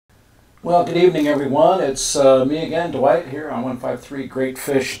Well, good evening, everyone. It's me again, Dwight, here on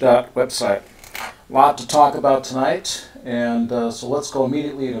 153greatfish.website. A lot to talk about tonight, and so let's go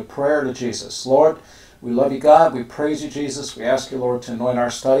immediately into prayer to Jesus. Lord, we love you, God. We praise you, Jesus. We ask you, Lord, to anoint our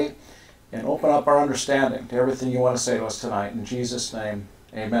study and open up our understanding to everything you want to say to us tonight. In Jesus' name,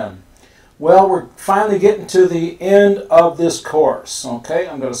 amen. Well, we're finally getting to the end of this course. Okay,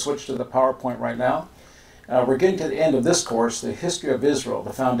 I'm going to switch to the PowerPoint right now. We're getting to the end of this course, the History of Israel,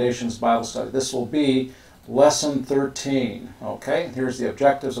 the Foundations Bible Study. This will be Lesson 13. Okay, here's the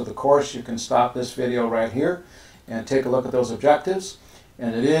objectives of the course. You can stop this video right here and take a look at those objectives.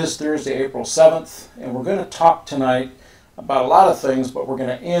 And it is Thursday, April 7th, and we're going to talk tonight about a lot of things, but we're going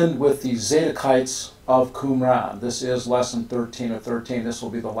to end with the Zadokites of Qumran. This is Lesson 13 of 13. This will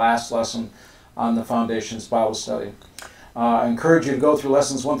be the last lesson on the Foundations Bible Study. I encourage you to go through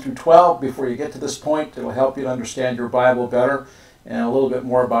lessons 1 through 12 before you get to this point. It will help you to understand your Bible better and a little bit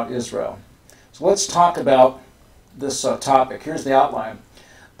more about Israel. So let's talk about this topic. Here's the outline.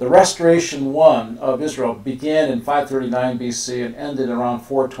 The Restoration 1 of Israel began in 539 BC and ended around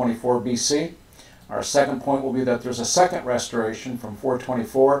 424 BC. Our second point will be that there's a second restoration from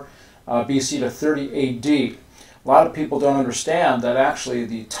 424 BC to 30 AD. A lot of people don't understand that actually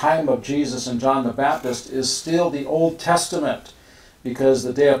the time of Jesus and John the Baptist is still the Old Testament, because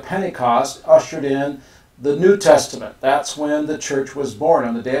the day of Pentecost ushered in the New Testament. That's when the church was born,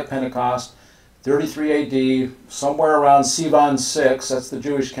 on the day of Pentecost, 33 AD, somewhere around Sivan 6, that's the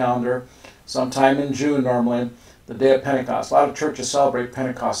Jewish calendar, sometime in June normally, the day of Pentecost. A lot of churches celebrate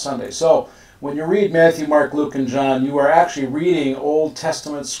Pentecost Sunday. So when you read Matthew, Mark, Luke, and John, you are actually reading Old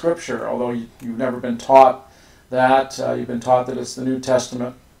Testament scripture, although you've never been taught that. You've been taught that it's the New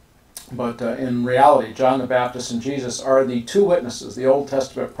Testament. But in reality, John the Baptist and Jesus are the two witnesses, the Old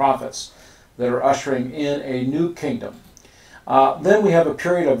Testament prophets, that are ushering in a new kingdom. Then we have a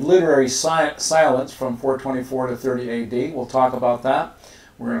period of literary silence from 424 to 30 AD. We'll talk about that.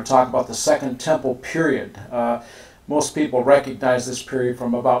 We're going to talk about the Second Temple period. Most people recognize this period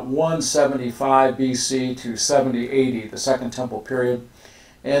from about 175 BC to 70 AD, the Second Temple period.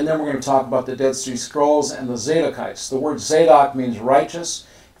 And then we're going to talk about the Dead Sea Scrolls and the Zadokites. The word Zadok means righteous.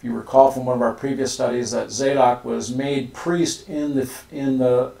 If you recall from one of our previous studies that Zadok was made priest instead of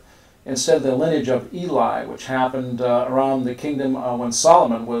the lineage of Eli, which happened around the kingdom when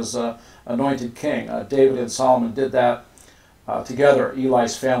Solomon was anointed king. David and Solomon did that together.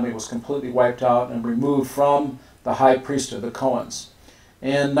 Eli's family was completely wiped out and removed from the high priesthood, the Cohens.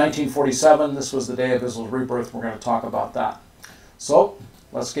 In 1947, this was the day of Israel's rebirth. We're going to talk about that. So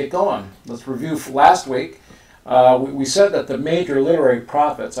let's get going. Let's review last week. We said that the major literary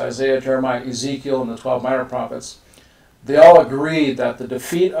prophets, Isaiah, Jeremiah, Ezekiel, and the 12 minor prophets, they all agreed that the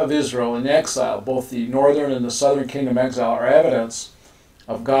defeat of Israel in exile, both the northern and the southern kingdom exile, are evidence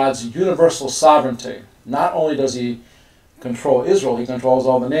of God's universal sovereignty. Not only does he control Israel, he controls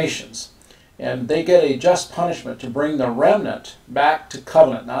all the nations. And they get a just punishment to bring the remnant back to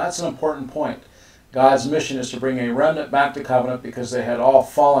covenant. Now that's an important point. God's mission is to bring a remnant back to covenant because they had all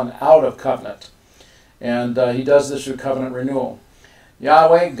fallen out of covenant. And he does this through covenant renewal.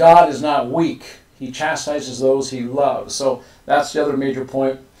 Yahweh, God, is not weak. He chastises those he loves. So that's the other major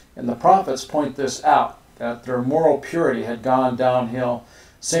point. And the prophets point this out, that their moral purity had gone downhill.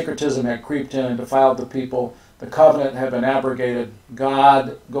 Syncretism had creeped in and defiled the people. The covenant had been abrogated.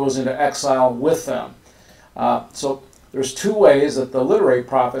 God goes into exile with them. So there's two ways that the literary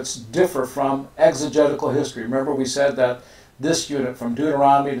prophets differ from exegetical history. Remember, we said that this unit from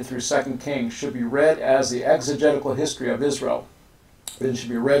Deuteronomy to through 2 Kings should be read as the exegetical history of Israel. It should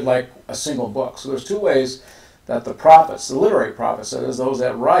be read like a single book. So there's two ways that the prophets, the literary prophets, that is, those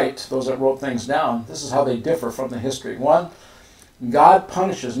that write, those that wrote things down, this is how they differ from the history. One, God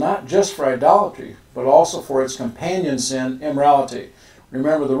punishes not just for idolatry, but also for its companion sin, immorality.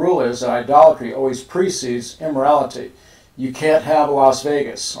 Remember, the rule is that idolatry always precedes immorality. You can't have a Las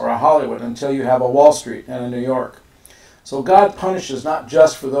Vegas or a Hollywood until you have a Wall Street and a New York. So God punishes not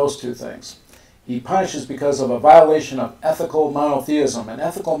just for those two things. He punishes because of a violation of ethical monotheism. And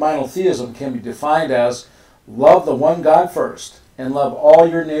ethical monotheism can be defined as love the one God first and love all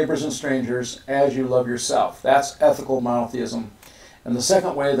your neighbors and strangers as you love yourself. That's ethical monotheism. And the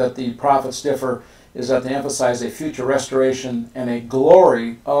second way that the prophets differ is that they emphasize a future restoration and a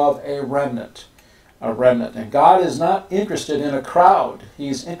glory of a remnant. A remnant. And God is not interested in a crowd.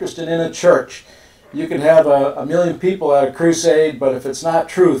 He's interested in a church. You can have a million people at a crusade, but if it's not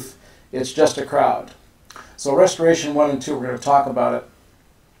truth, it's just a crowd. So Restoration 1 and 2, we're going to talk about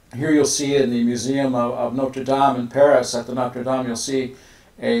it. Here you'll see in the Museum of Notre Dame in Paris, at the Notre Dame, you'll see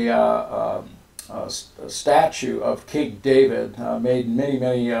a statue of King David made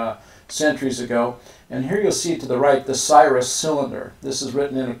many centuries ago. And here you'll see to the right the Cyrus cylinder. This is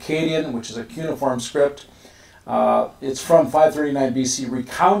written in Akkadian, which is a cuneiform script. It's from 539 BC,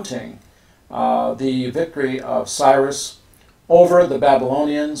 recounting the victory of Cyrus over the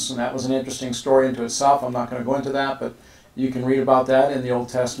Babylonians, and that was an interesting story into itself. I'm not going to go into that, but you can read about that in the Old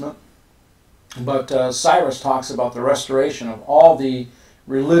Testament. But Cyrus talks about the restoration of all the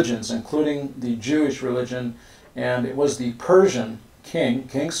religions, including the Jewish religion, and it was the Persian king,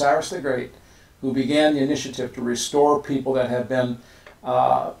 King Cyrus the Great, who began the initiative to restore people that had been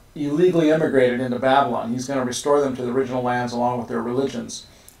illegally immigrated into Babylon. He's going to restore them to the original lands along with their religions,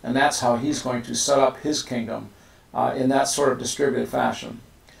 and that's how he's going to set up his kingdom in that sort of distributed fashion.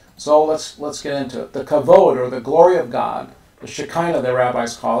 So let's get into it. The kavod, or the glory of God, the Shekinah, the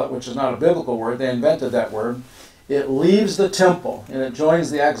rabbis call it, which is not a biblical word. They invented that word. It leaves the temple, and it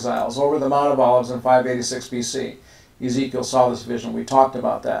joins the exiles over the Mount of Olives in 586 BC. Ezekiel saw this vision. We talked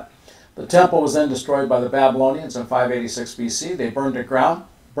about that. The temple was then destroyed by the Babylonians in 586 BC. They burned it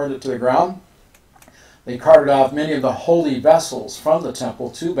to the ground. They carted off many of the holy vessels from the temple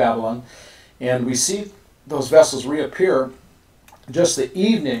to Babylon, and we see those vessels reappear just the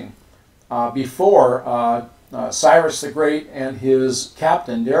evening before Cyrus the Great and his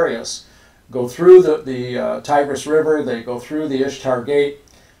captain Darius go through the Tigris River. They go through the Ishtar Gate.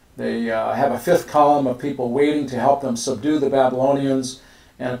 They have a fifth column of people waiting to help them subdue the Babylonians.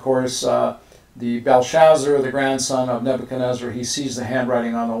 And of course, the Belshazzar, the grandson of Nebuchadnezzar, he sees the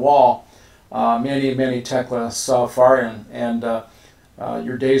handwriting on the wall. Many, many tekla salfarin, and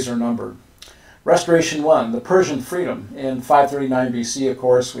your days are numbered. Restoration 1, the Persian freedom. In 539 BC, of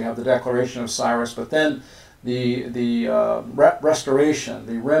course, we have the declaration of Cyrus, but then the restoration,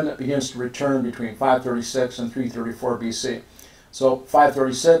 the remnant begins to return between 536 and 334 BC. So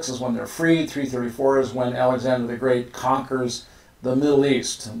 536 is when they're freed, 334 is when Alexander the Great conquers the Middle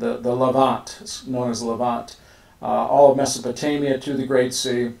East, the Levant, it's known as Levant, all of Mesopotamia to the Great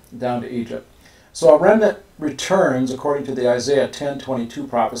Sea, down to Egypt. So a remnant returns according to the Isaiah 10:22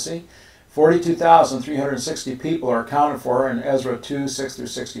 prophecy. 42,360 people are accounted for in Ezra 2, 6 through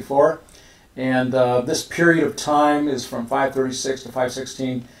 64. And this period of time is from 536 to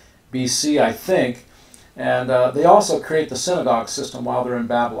 516 BC, I think. And they also create the synagogue system while they're in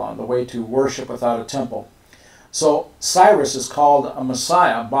Babylon, the way to worship without a temple. So Cyrus is called a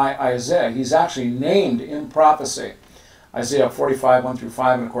Messiah by Isaiah. He's actually named in prophecy. Isaiah 45, 1 through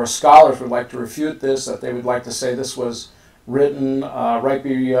 5. And of course, scholars would like to refute this, that they would like to say this was written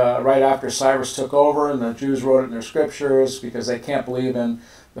right after Cyrus took over, and the Jews wrote it in their scriptures because they can't believe in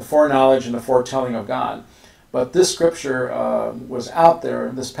the foreknowledge and the foretelling of God. But this scripture was out there,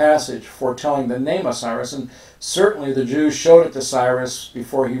 this passage foretelling the name of Cyrus, and certainly the Jews showed it to Cyrus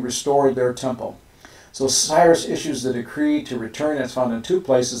before he restored their temple. So Cyrus issues the decree to return. It's found in two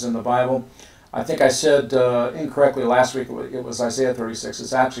places in the Bible. I think I said incorrectly last week it was Isaiah 36.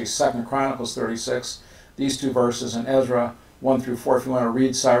 It's actually 2 Chronicles 36. These two verses in Ezra 1 through 4, if you want to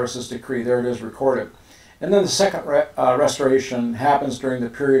read Cyrus's decree, there it is recorded. And then the second restoration happens during the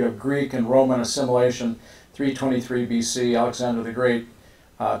period of Greek and Roman assimilation, 323 BC. Alexander the Great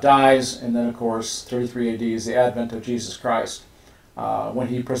dies, and then, of course, 33 AD is the advent of Jesus Christ, when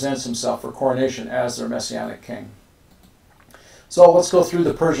he presents himself for coronation as their messianic king. So let's go through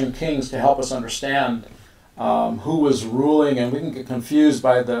the Persian kings to help us understand who was ruling, and we can get confused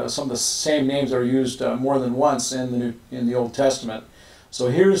by some of the same names that are used more than once in the Old Testament. So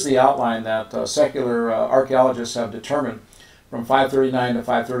here's the outline that secular archaeologists have determined from 539 to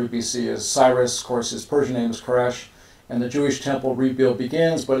 530 BC is Cyrus. Of course, his Persian name is Koresh, and the Jewish temple rebuild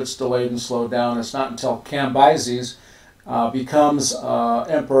begins, but it's delayed and slowed down. It's not until Cambyses becomes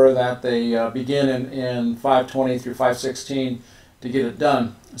emperor that they begin in 520 through 516 to get it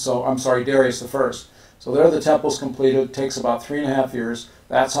done. So, I'm sorry, Darius the First. So there the temple's completed. It takes about 3.5 years.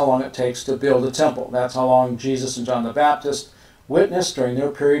 That's how long it takes to build a temple. That's how long Jesus and John the Baptist witnessed during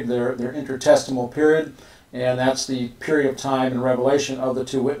their period, their intertestamental period, and that's the period of time in Revelation of the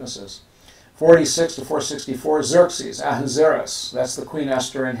two witnesses. 486 to 464, Xerxes, Ahasuerus, that's the Queen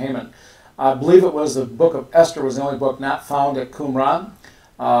Esther and Haman. I believe it was the book of Esther was the only book not found at Qumran.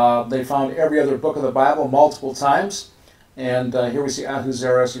 They found every other book of the Bible multiple times. And here we see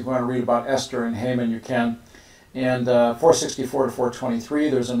Ahasuerus. If you want to read about Esther and Haman, you can. And 464 to 423,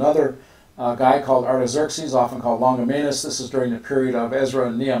 there's another guy called Artaxerxes, often called Longimanus. This is during the period of Ezra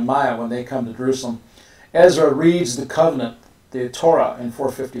and Nehemiah when they come to Jerusalem. Ezra reads the covenant, the Torah, in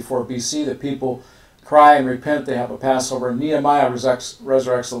 454 BC. The people cry and repent. They have a Passover. Nehemiah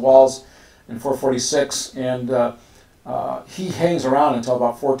resurrects the walls in 446, and he hangs around until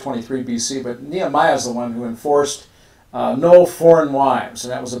about 423 BC. But Nehemiah is the one who enforced no foreign wives,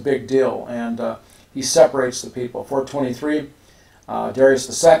 and that was a big deal. And he separates the people. 423,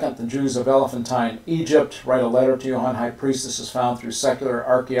 Darius II, the Jews of Elephantine, Egypt, write a letter to Johann High Priest. This is found through secular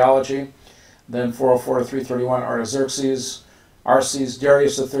archaeology. Then 404 to 331, Artaxerxes,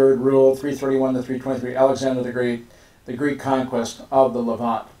 Darius III ruled, 331 to 323, Alexander the Great, the Greek conquest of the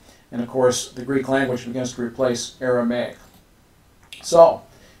Levant. And of course, the Greek language begins to replace Aramaic. So,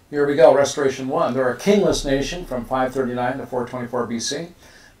 here we go, Restoration 1. They're a kingless nation from 539 to 424 BC.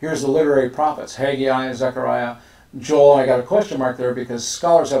 Here's the literary prophets, Haggai and Zechariah. Joel, I got a question mark there because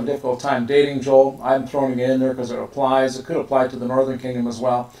scholars have a difficult time dating Joel. I'm throwing it in there because it applies. It could apply to the northern kingdom as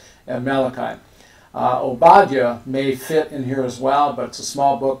well, and Malachi. Obadiah may fit in here as well, but it's a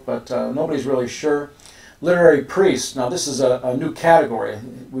small book, but nobody's really sure. Literary priests. Now this is a new category.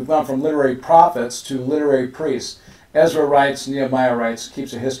 We've gone from literary prophets to literary priests. Ezra writes, Nehemiah writes,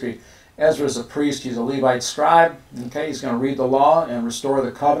 keeps a history. Ezra is a priest. He's a Levite scribe. Okay, he's going to read the law and restore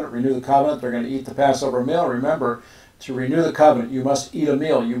the covenant, renew the covenant. They're going to eat the Passover meal. Remember, to renew the covenant, you must eat a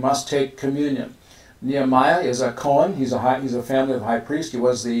meal. You must take communion. Nehemiah is a Cohen. He's a family of high priest. He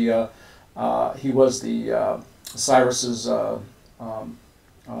was the Cyrus's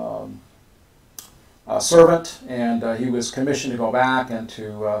servant, and he was commissioned to go back and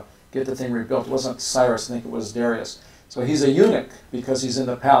to get the thing rebuilt. It wasn't Cyrus, I think it was Darius. So he's a eunuch because he's in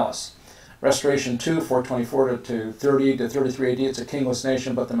the palace. Restoration 2, 424 to 30 to 33 AD, it's a kingless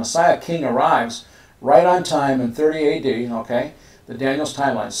nation, but the Messiah king arrives right on time in 30 AD, okay, the Daniel's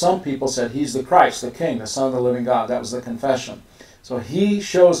timeline. Some people said he's the Christ, the king, the Son of the living God. That was the confession. So he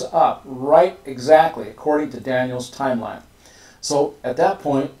shows up right exactly according to Daniel's timeline. So at that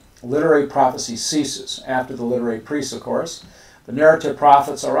point, literary prophecy ceases. After the literary priests, of course, the narrative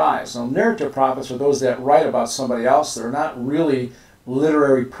prophets arise. Now, narrative prophets are those that write about somebody else. They're not really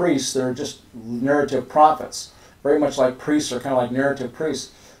literary priests. They're just narrative prophets. Very much like priests are kind of like narrative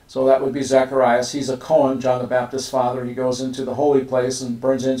priests. So that would be Zacharias. He's a Cohen, John the Baptist's father. He goes into the holy place and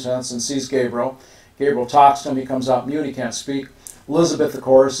burns incense and sees Gabriel. Gabriel talks to him. He comes out mute. He can't speak. Elizabeth, of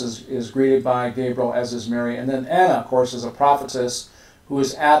course, is greeted by Gabriel, as is Mary. And then Anna, of course, is a prophetess who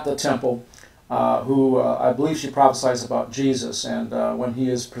is at the temple, I believe she prophesies about Jesus and when he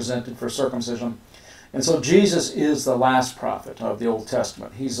is presented for circumcision. And so Jesus is the last prophet of the Old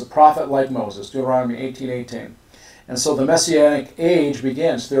Testament. He's a prophet like Moses, Deuteronomy 18:18. And so the Messianic age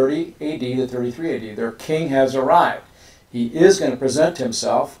begins 30 AD to 33 AD. Their king has arrived. He is going to present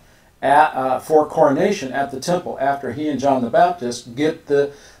himself for coronation at the temple after he and John the Baptist get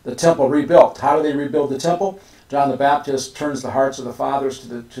the temple rebuilt. How do they rebuild the temple? John the Baptist turns the hearts of the fathers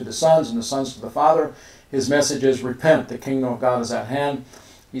to the sons and the sons to the Father. His message is repent, the kingdom of God is at hand.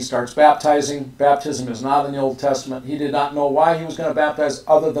 He starts baptizing. Baptism is not in the Old Testament. He did not know why he was going to baptize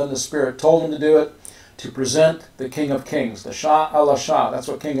other than the Spirit told him to do it, to present the King of Kings, the Shah al-Shah. That's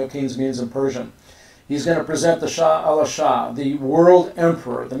what King of Kings means in Persian. He's going to present the Shah al-Shah, the world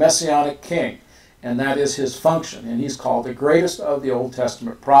emperor, the Messianic king, and that is his function. And he's called the greatest of the Old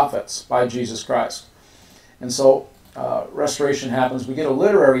Testament prophets by Jesus Christ. And so restoration happens. We get a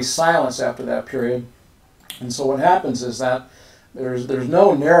literary silence after that period. And so what happens is that there's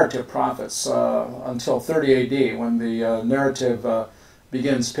no narrative prophets until 30 AD when the narrative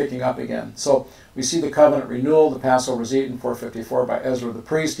begins picking up again. So we see the covenant renewal. The Passover is eaten, 454, by Ezra the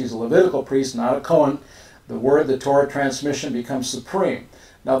priest. He's a Levitical priest, not a Cohen. The word, the Torah transmission becomes supreme.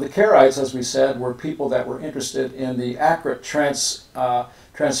 Now the Karaites, as we said, were people that were interested in the accurate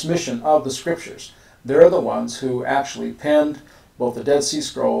transmission of the Scriptures. They're the ones who actually penned both the Dead Sea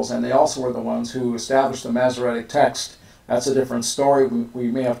Scrolls, and they also were the ones who established the Masoretic text. That's a different story. We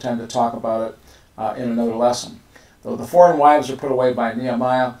may have time to talk about it in another lesson. Though the foreign wives are put away by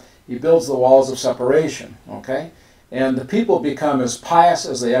Nehemiah, he builds the walls of separation, okay? And the people become as pious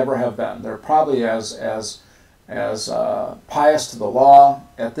as they ever have been. They're probably as pious to the law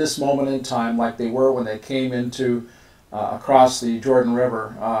at this moment in time like they were when they came into across the Jordan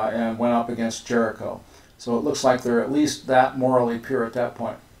River and went up against Jericho. So it looks like they're at least that morally pure at that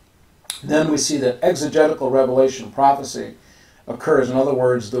point. Then we see that exegetical revelation, prophecy, occurs. In other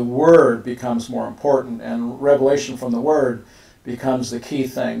words, the Word becomes more important, and revelation from the Word becomes the key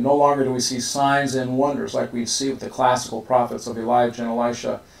thing. No longer do we see signs and wonders like we'd see with the classical prophets of Elijah and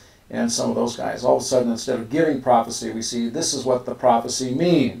Elisha and some of those guys. All of a sudden, instead of giving prophecy, we see this is what the prophecy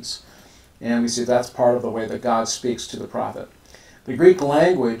means. And we see that's part of the way that God speaks to the prophet. The Greek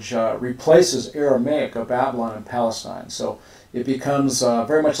language replaces Aramaic of Babylon and Palestine. So it becomes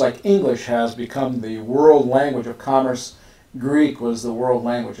very much like English has become the world language of commerce. Greek was the world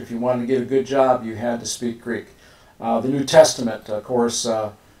language. If you wanted to get a good job, you had to speak Greek. The New Testament, of course,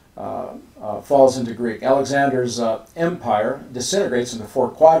 falls into Greek. Alexander's empire disintegrates into 4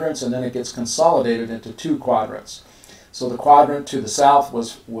 quadrants, and then it gets consolidated into 2 quadrants. So the quadrant to the south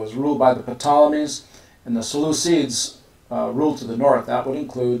was ruled by the Ptolemies, and the Seleucids ruled to the north. That would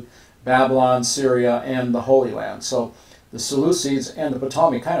include Babylon, Syria, and the Holy Land. So the Seleucids and the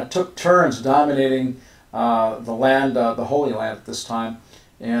Ptolemies kind of took turns dominating the land, the Holy Land at this time,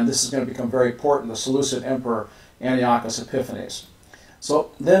 and this is going to become very important. The Seleucid Emperor Antiochus Epiphanes.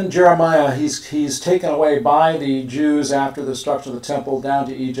 So then Jeremiah, he's taken away by the Jews after the destruction of the temple down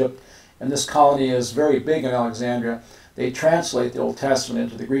to Egypt, and this colony is very big in Alexandria. They translate the Old Testament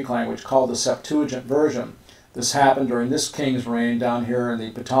into the Greek language called the Septuagint version. This happened during this king's reign down here in the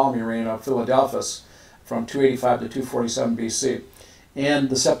Ptolemy reign of Philadelphus from 285 to 247 BC. And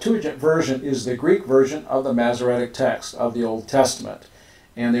the Septuagint version is the Greek version of the Masoretic text of the Old Testament.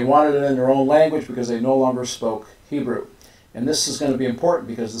 And they wanted it in their own language because they no longer spoke Hebrew. And this is going to be important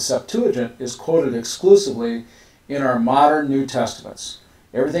because the Septuagint is quoted exclusively in our modern New Testaments.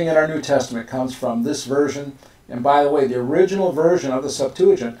 Everything in our New Testament comes from this version. And by the way, the original version of the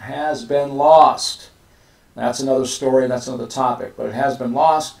Septuagint has been lost. That's another story and that's another topic. But it has been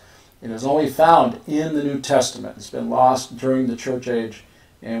lost. It is only found in the New Testament. It's been lost during the church age,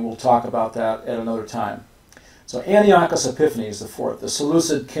 and we'll talk about that at another time. So Antiochus Epiphanes IV, the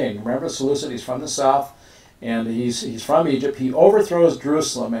Seleucid king. Remember Seleucid, he's from the south. And he's from Egypt. He overthrows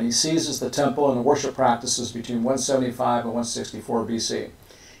Jerusalem and he seizes the temple and the worship practices between 175 and 164 BC.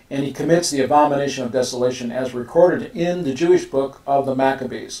 And he commits the abomination of desolation as recorded in the Jewish book of the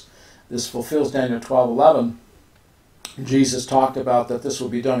Maccabees. This fulfills Daniel 12:11. Jesus talked about that this will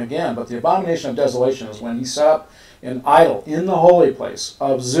be done again. But the abomination of desolation is when he set up an idol in the holy place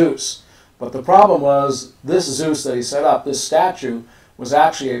of Zeus. But the problem was this Zeus that he set up, this statue, was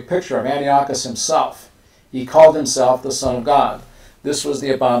actually a picture of Antiochus himself. He called himself the Son of God. This was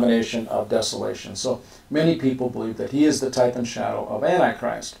the abomination of desolation. So many people believe that he is the type and shadow of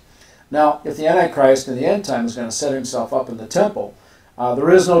Antichrist. Now, if the Antichrist in the end time is going to set himself up in the temple,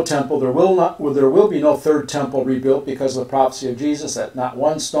 there is no temple. There will be no third temple rebuilt because of the prophecy of Jesus that not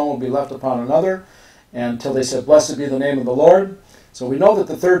one stone will be left upon another until they said, "Blessed be the name of the Lord." So we know that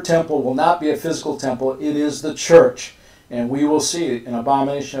the third temple will not be a physical temple. It is the church. And we will see an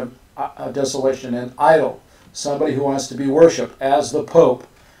abomination of desolation, an idol, somebody who wants to be worshipped as the Pope,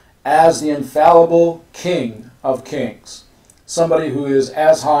 as the infallible King of Kings, somebody who is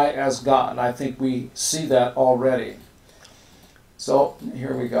as high as God. I think we see that already. So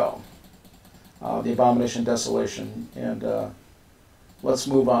here we go, the abomination of desolation, and let's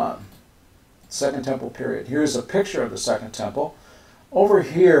move on. Second Temple period. Here's a picture of the Second Temple. Over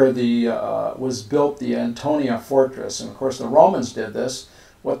here was built the Antonia fortress, and of course the Romans did this.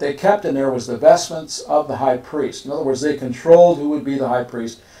 What they kept in there was the vestments of the high priest. In other words, they controlled who would be the high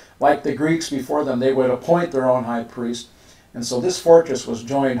priest. Like the Greeks before them, they would appoint their own high priest. And so this fortress was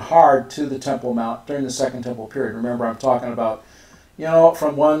joined hard to the Temple Mount during the Second Temple period. Remember, I'm talking about,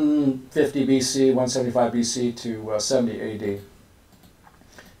 from 150 BC, 175 BC to 70 AD.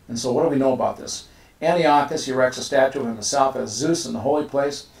 And so what do we know about this? Antiochus erects a statue of him in the south as Zeus in the holy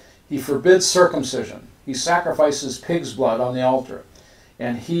place. He forbids circumcision. He sacrifices pig's blood on the altar.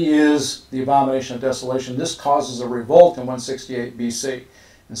 And he is the abomination of desolation. This causes a revolt in 168 BC.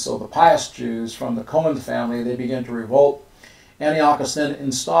 And so the pious Jews from the Cohen family, they begin to revolt. Antiochus then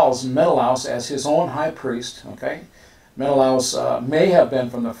installs Menelaus as his own high priest. Okay, Menelaus may have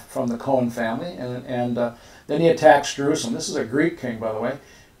been from the Cohen family, and then he attacks Jerusalem. This is a Greek king, by the way,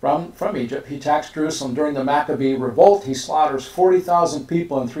 from Egypt. He attacks Jerusalem during the Maccabee revolt. He slaughters 40,000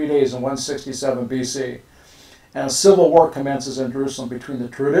 people in 3 days in 167 BC. And a civil war commences in Jerusalem between the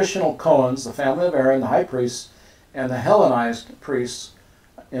traditional Cohens, the family of Aaron, the high priests, and the Hellenized priests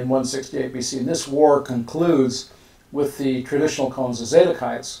in 168 BC. And this war concludes with the traditional Cohens, the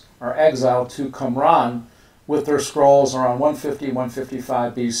Zadokites, are exiled to Qumran with their scrolls around 150,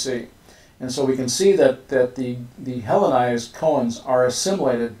 155 BC. And so we can see that the Hellenized Cohens are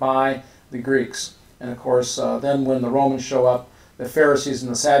assimilated by the Greeks. And of course, then when the Romans show up, the Pharisees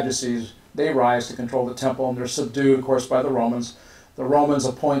and the Sadducees, they rise to control the temple, and they're subdued, of course, by the Romans. The Romans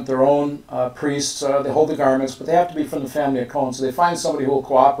appoint their own priests. They hold the garments, but they have to be from the family of Cohen. So they find somebody who will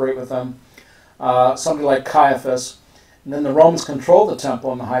cooperate with them, somebody like Caiaphas. And then the Romans control the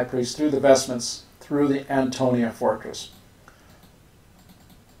temple and the high priest through the vestments, through the Antonia fortress.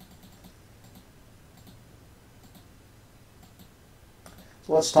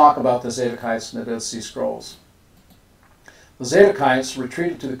 So let's talk about the Zadokites and the Dead Sea Scrolls. The Zadokites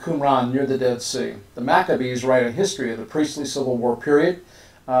retreated to the Qumran near the Dead Sea. The Maccabees write a history of the priestly civil war period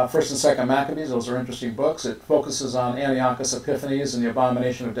First and Second Maccabees, those are interesting books. It focuses on Antiochus, Epiphanes, and the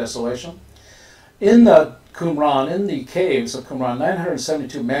abomination of desolation. In the Qumran, in the caves of Qumran,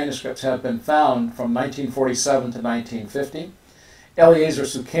 972 manuscripts have been found from 1947 to 1950. Eleazar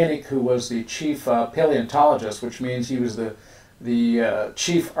Sukenik, who was the chief paleontologist, which means he was the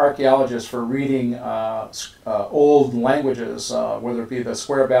chief archaeologist for reading old languages, whether it be the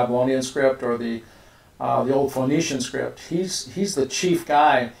Square Babylonian script or the old Phoenician script. He's the chief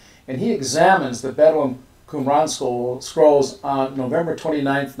guy, and he examines the Bedouin Qumran scrolls on November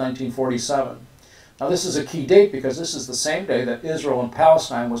 29th, 1947. Now this is a key date because this is the same day that Israel and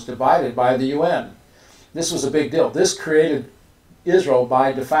Palestine was divided by the UN. This was a big deal. This created Israel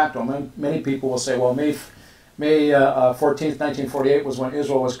by de facto. Many people will say, well, May 14th, 1948 was when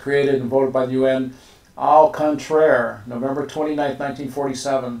Israel was created and voted by the UN. Au contraire, November 29th,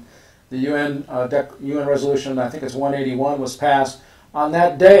 1947, the UN resolution, I think it's 181, was passed. On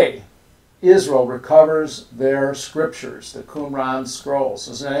that day, Israel recovers their scriptures, the Qumran scrolls.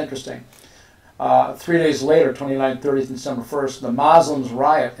 Isn't that interesting? 3 days later, 29th, 30th, and December 1st, the Muslims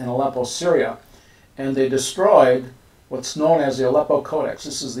riot in Aleppo, Syria, and they destroyed what's known as the Aleppo Codex.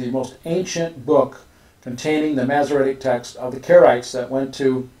 This is the most ancient book containing the Masoretic text of the Karaites that went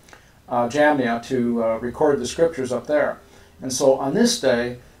to Jamnia to record the scriptures up there. And so on this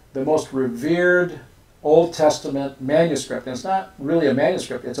day, the most revered Old Testament manuscript, and it's not really a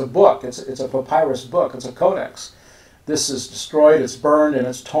manuscript, it's a book, it's a papyrus book, it's a codex. This is destroyed, it's burned, and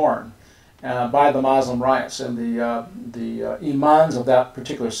it's torn by the Muslim riots. And the imams of that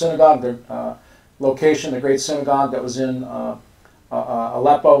particular synagogue, their location, the great synagogue that was in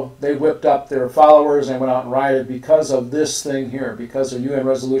Aleppo, they whipped up their followers and went out and rioted because of this thing here, because of UN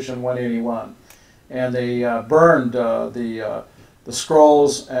Resolution 181. And they burned the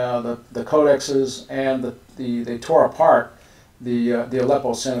scrolls, the codexes, and they tore apart the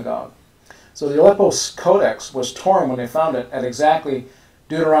Aleppo synagogue. So the Aleppo Codex was torn when they found it at exactly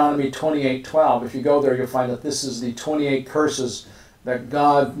Deuteronomy 28:12. If you go there, you'll find that this is the 28 curses that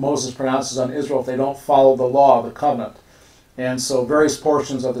Moses pronounces on Israel if they don't follow the law, the covenant. And so various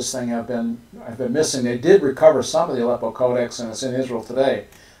portions of this thing have been missing. They did recover some of the Aleppo Codex, and it's in Israel today,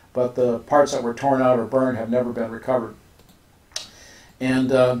 but the parts that were torn out or burned have never been recovered.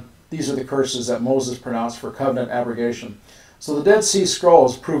 And these are the curses that Moses pronounced for covenant abrogation. So the Dead Sea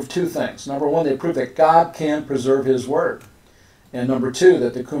Scrolls prove two things. Number one, they prove that God can preserve his word. And number two,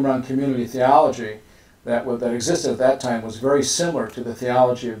 that the Qumran community theology that existed at that time was very similar to the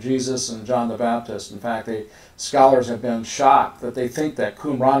theology of Jesus and John the Baptist. In fact, scholars have been shocked that they think that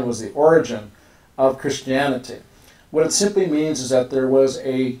Qumran was the origin of Christianity. What it simply means is that there was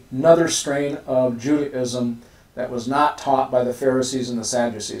another strain of Judaism that was not taught by the Pharisees and the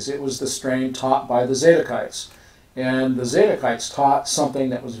Sadducees. It was the strain taught by the Zadokites. And the Zadokites taught something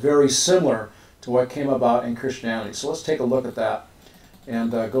that was very similar to what came about in Christianity. So let's take a look at that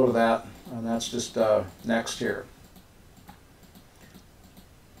and go to that. And that's just next here.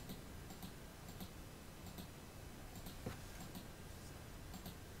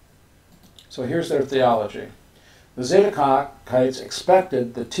 So here's their theology. The Zadokites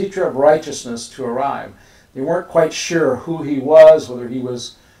expected the teacher of righteousness to arrive. They weren't quite sure who he was, whether he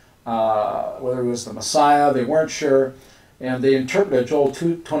was the Messiah. They weren't sure, and they interpreted Joel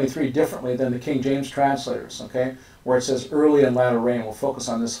 2:23 differently than the King James translators. Okay, where it says early and latter rain. We'll focus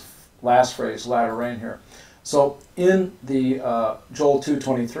on this last phrase, latter rain, here. So in the Joel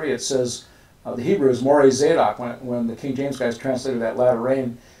 2:23, it says the Hebrew is Moreh Zadok. When the King James guys translated that latter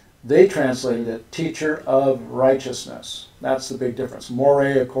rain, they translated it teacher of righteousness. That's the big difference.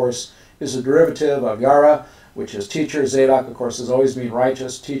 Moreh, of course, is a derivative of Yara, which is teacher. Zadok, of course, has always been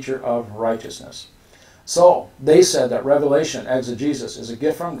righteous, teacher of righteousness. So they said that revelation, exegesis, is a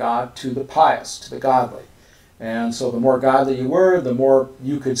gift from God to the pious, to the godly. And so the more godly you were, the more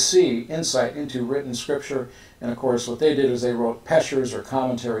you could see insight into written scripture. And of course, what they did is they wrote peshers or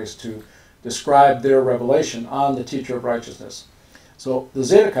commentaries to describe their revelation on the teacher of righteousness. So the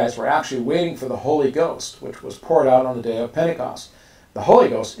Zadokites were actually waiting for the Holy Ghost, which was poured out on the day of Pentecost. The Holy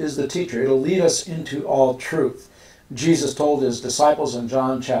Ghost is the teacher. It'll lead us into all truth. Jesus told his disciples in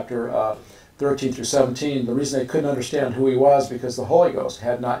John chapter 13 through 17, the reason they couldn't understand who he was because the Holy Ghost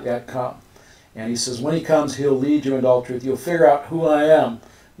had not yet come. And he says, when he comes, he'll lead you into all truth. You'll figure out who I am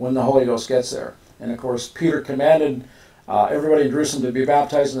when the Holy Ghost gets there. And of course, Peter commanded everybody in Jerusalem to be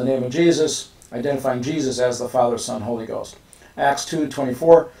baptized in the name of Jesus, identifying Jesus as the Father, Son, Holy Ghost. Acts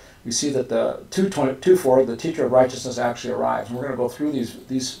 2:24, we see that the 2:4, the teacher of righteousness actually arrives. And we're going to go through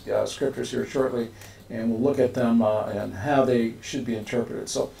these scriptures here shortly and we'll look at them and how they should be interpreted.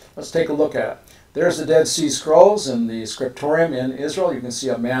 So let's take a look at it. There's the Dead Sea Scrolls in the scriptorium in Israel. You can see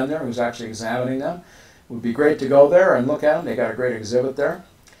a man there who's actually examining them. It would be great to go there and look at them. They got a great exhibit there.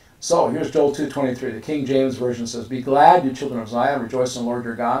 So here's Joel 2:23. The King James Version says, "Be glad, you children of Zion, rejoice in the Lord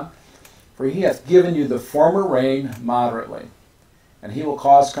your God, for he hath given you the former rain moderately. And he will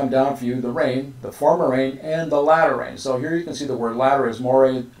cause to come down for you the rain, the former rain, and the latter rain." So here you can see the word latter is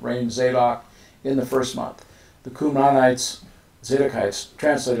more rain, Zadok, in the first month. The Qumranites, Zadokites,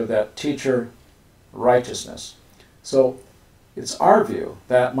 translated that teacher righteousness. So it's our view,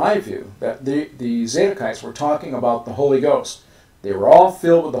 my view, that the Zadokites were talking about the Holy Ghost. They were all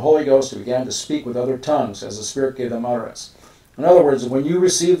filled with the Holy Ghost and began to speak with other tongues as the Spirit gave them utterance. In other words, when you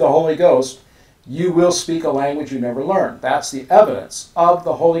receive the Holy Ghost, you will speak a language you never learned. That's the evidence of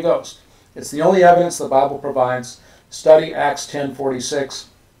the Holy Ghost. It's the only evidence the Bible provides. Study Acts 10:46,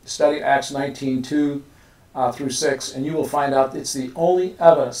 study Acts 19:2 through 6, and you will find out it's the only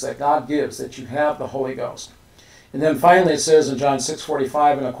evidence that God gives that you have the Holy Ghost. And then finally it says in John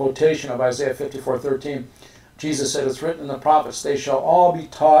 6:45, in a quotation of Isaiah 54:13, Jesus said, "It's written in the prophets, they shall all be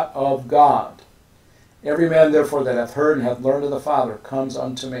taught of God. Every man therefore that hath heard and hath learned of the Father comes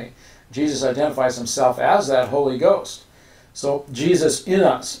unto me." Jesus identifies himself as that Holy Ghost. So Jesus in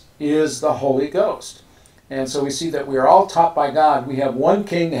us is the Holy Ghost. And so we see that we are all taught by God. We have one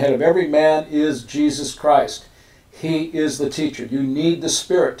King. The head of every man is Jesus Christ. He is the teacher. You need the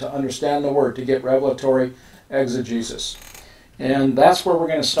Spirit to understand the Word, to get revelatory exegesis. And that's where we're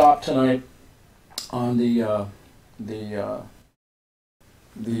going to stop tonight on the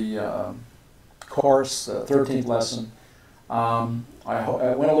course, 13th lesson. I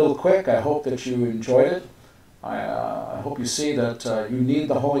went a little quick. I hope that you enjoyed it. I hope you see that you need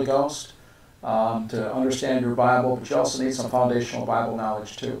the Holy Ghost to understand your Bible, but you also need some foundational Bible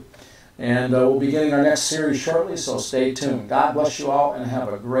knowledge too. And we'll be beginning our next series shortly, so stay tuned. God bless you all and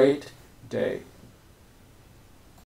have a great day.